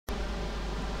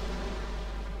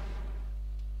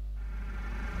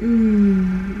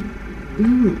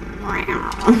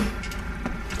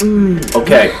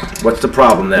Okay, what's the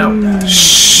problem now?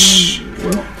 Shh!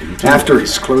 After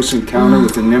his close encounter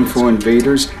with the Nympho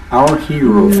invaders, our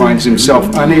hero finds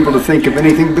himself unable to think of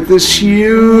anything but this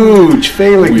huge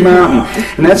phallic mountain.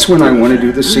 And that's when I want to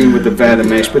do the scene with the vat of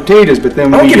mashed potatoes, but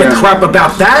then I don't give a crap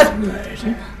about that!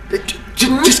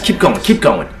 Just keep going, keep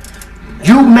going.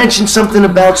 You mentioned something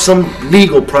about some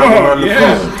legal problem on the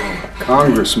phone.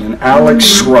 Congressman Alex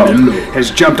Shrub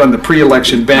has jumped on the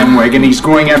pre-election bandwagon. He's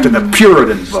going after the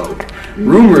Puritan vote.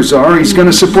 Rumors are he's going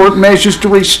to support measures to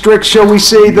restrict, shall we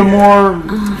say, the more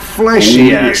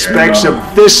fleshy aspects of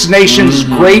this nation's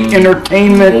great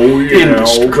entertainment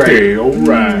industry. Okay,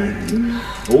 alright.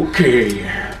 Okay.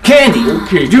 Candy,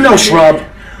 you know Shrub.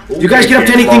 You guys get up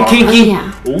to anything kinky?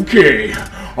 Okay.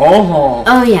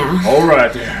 Oh yeah.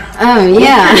 Alright. Oh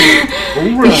yeah.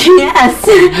 Alright. Yes.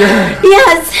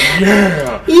 Yes.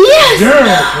 Yeah. Yes.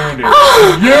 Yeah, Candy.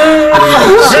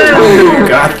 You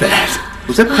got that.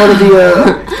 Was that part of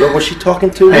the, was she talking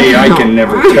to? Hey, I can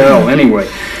never tell. Anyway,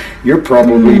 you're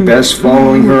probably best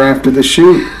following her after the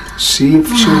shoot. See if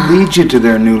she'll lead you to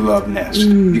their new love nest.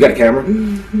 You got a camera?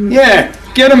 Yeah,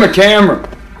 get him a camera.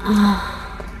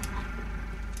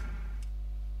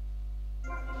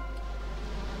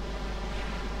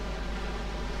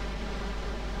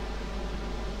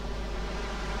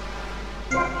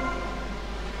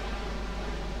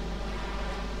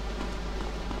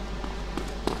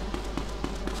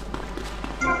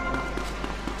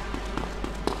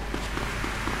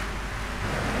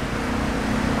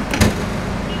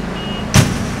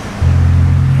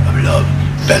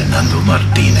 Fernando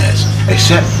Martinez.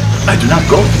 Except I do not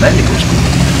go to medical school.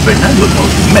 Fernando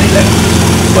knows many languages,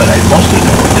 but I mostly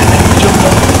know the language of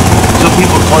love. Some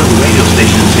people call the radio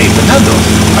station and say, Fernando,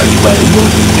 are you bilingual?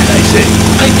 And I say,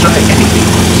 I try anything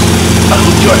once. I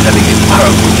hope you are having a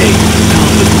powerful day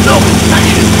filled with love and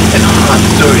passion and hot,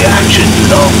 dirty action, you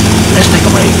know? Let's take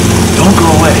a break. Don't go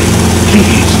away.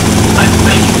 Please. I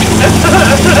beg you.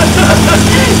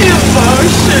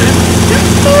 Emotion.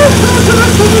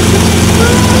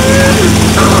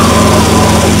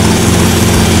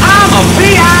 I'm a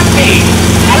VIP,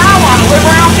 and I want to live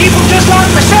around people just like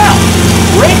myself.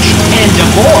 Rich and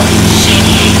divorced.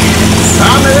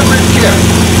 I'm Everett Carey.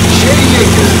 Shady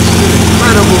Acres is an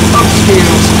incredible,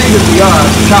 upscale, state-of-the-art,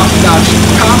 top-notch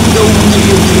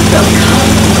condominium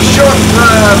development. A short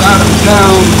drive out of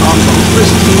town on some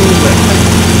pristine wetlands,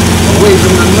 away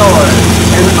from the noise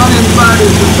and uninvited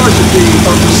diversity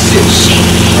of the city.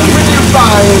 And when you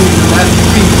buy into that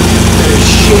beat, there's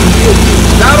Shady Acres.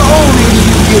 Not only do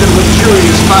you get a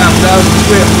luxurious 5,000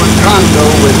 square foot condo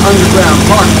with underground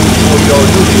parking for your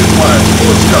newly acquired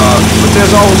sports car, but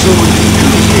there's also a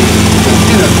jacuzzi for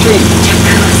entertainment.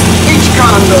 Each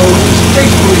condo is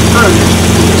tastefully furnished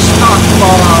with a stock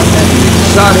bar and an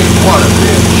exotic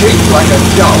waterbed shaped like a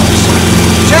dollar sign.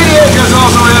 Shady Acres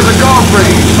also has a golf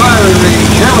range, firing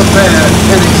range, helipad,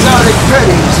 and exotic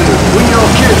petting zoo when your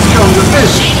kids come to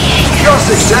visit. If you're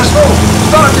successful,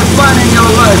 start defining your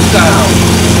lifestyle.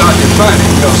 Start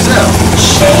defining yourself.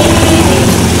 Shady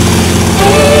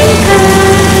Acres.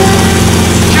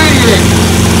 Shady Acres.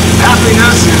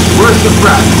 Happiness is worth the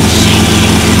price.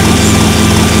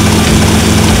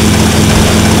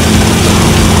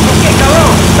 Okay,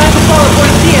 cabrón, vas a todo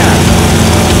policía.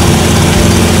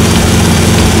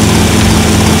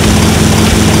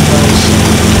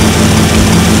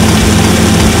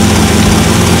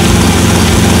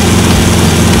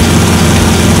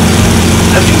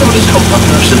 Have you noticed how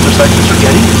popular synthesizers are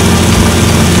getting?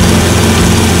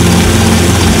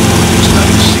 It's not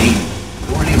the same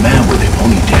horny man with a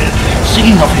ponytail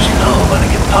singing of his love on a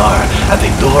guitar at the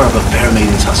door of a fair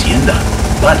maiden's hacienda.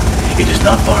 But it is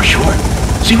not far short.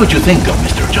 See what you think of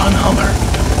Mr. John Hummer.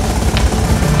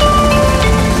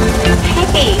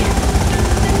 Hey.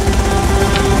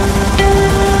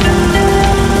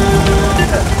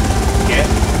 Yeah?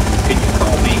 Can you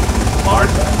call me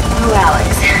Martha? Oh, Alex.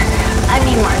 I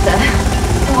mean Martha.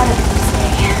 What did you say?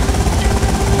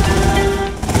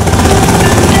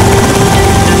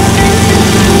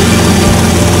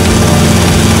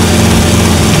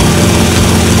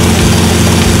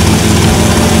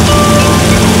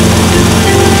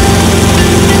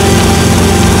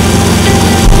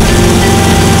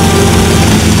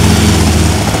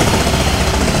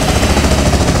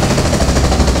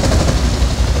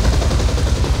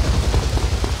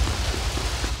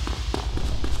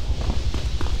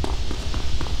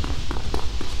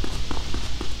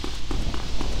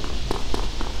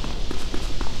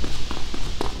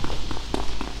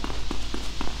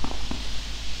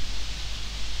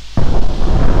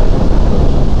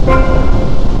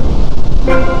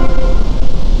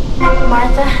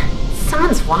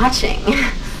 watching.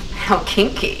 How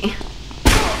kinky.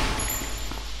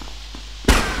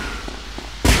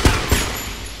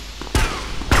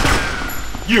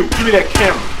 You, give me that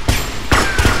camera.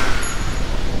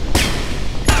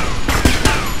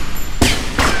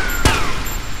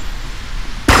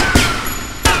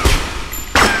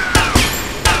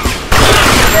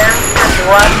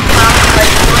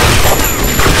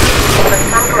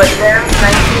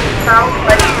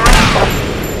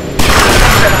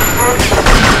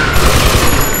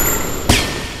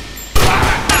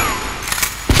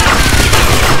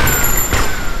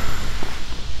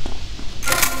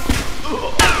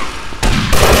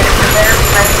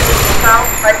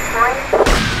 South,